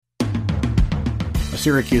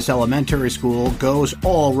Syracuse Elementary School goes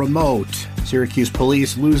all remote. Syracuse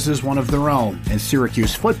police loses one of their own. And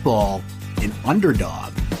Syracuse football, an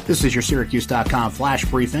underdog. This is your Syracuse.com flash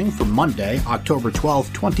briefing for Monday, October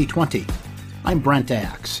 12, 2020. I'm Brent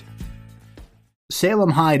Axe. Salem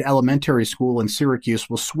Hyde Elementary School in Syracuse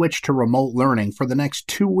will switch to remote learning for the next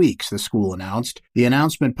 2 weeks, the school announced. The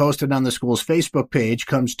announcement posted on the school's Facebook page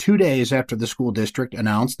comes 2 days after the school district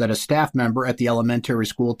announced that a staff member at the elementary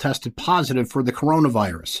school tested positive for the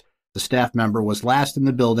coronavirus. The staff member was last in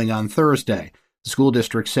the building on Thursday. The school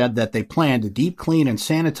district said that they plan to deep clean and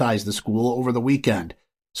sanitize the school over the weekend.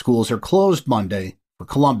 Schools are closed Monday for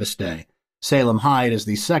Columbus Day. Salem Hyde is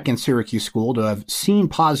the second Syracuse school to have seen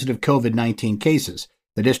positive COVID-19 cases.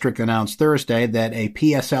 The district announced Thursday that a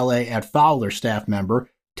PSLA at Fowler staff member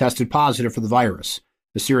tested positive for the virus.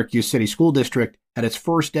 The Syracuse City School District had its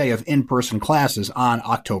first day of in-person classes on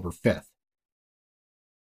October 5th.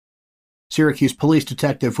 Syracuse Police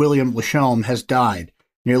Detective William Lachaume has died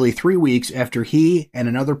nearly 3 weeks after he and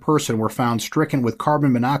another person were found stricken with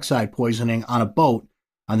carbon monoxide poisoning on a boat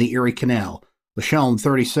on the Erie Canal. Lachaume,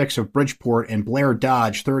 36 of Bridgeport, and Blair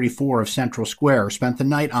Dodge, 34 of Central Square, spent the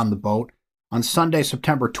night on the boat on Sunday,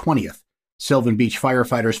 September 20th. Sylvan Beach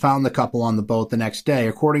firefighters found the couple on the boat the next day,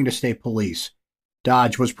 according to state police.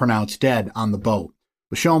 Dodge was pronounced dead on the boat.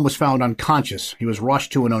 Lachaume was found unconscious. He was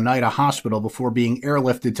rushed to an Oneida hospital before being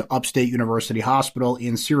airlifted to Upstate University Hospital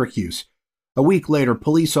in Syracuse. A week later,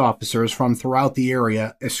 police officers from throughout the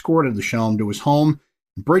area escorted Lachaume to his home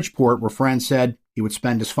in Bridgeport, where friends said he would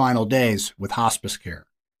spend his final days with hospice care.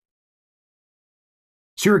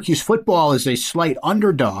 Syracuse football is a slight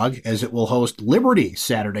underdog as it will host Liberty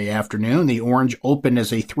Saturday afternoon. The Orange opened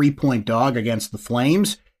as a 3-point dog against the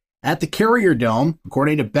Flames at the Carrier Dome,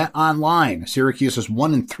 according to Bet Online. Syracuse is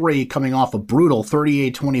 1-3, coming off a brutal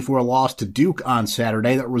 38-24 loss to Duke on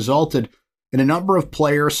Saturday that resulted in a number of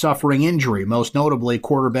players suffering injury, most notably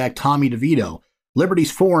quarterback Tommy DeVito.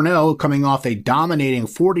 Liberty's 4-0, coming off a dominating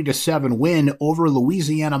 40-7 win over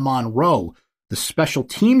Louisiana Monroe. The special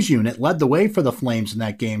teams unit led the way for the Flames in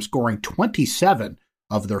that game, scoring 27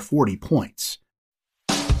 of their 40 points.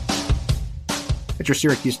 It's your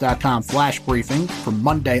Syracuse.com flash briefing for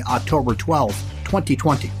Monday, October 12,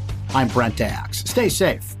 2020. I'm Brent Axe. Stay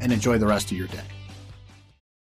safe and enjoy the rest of your day.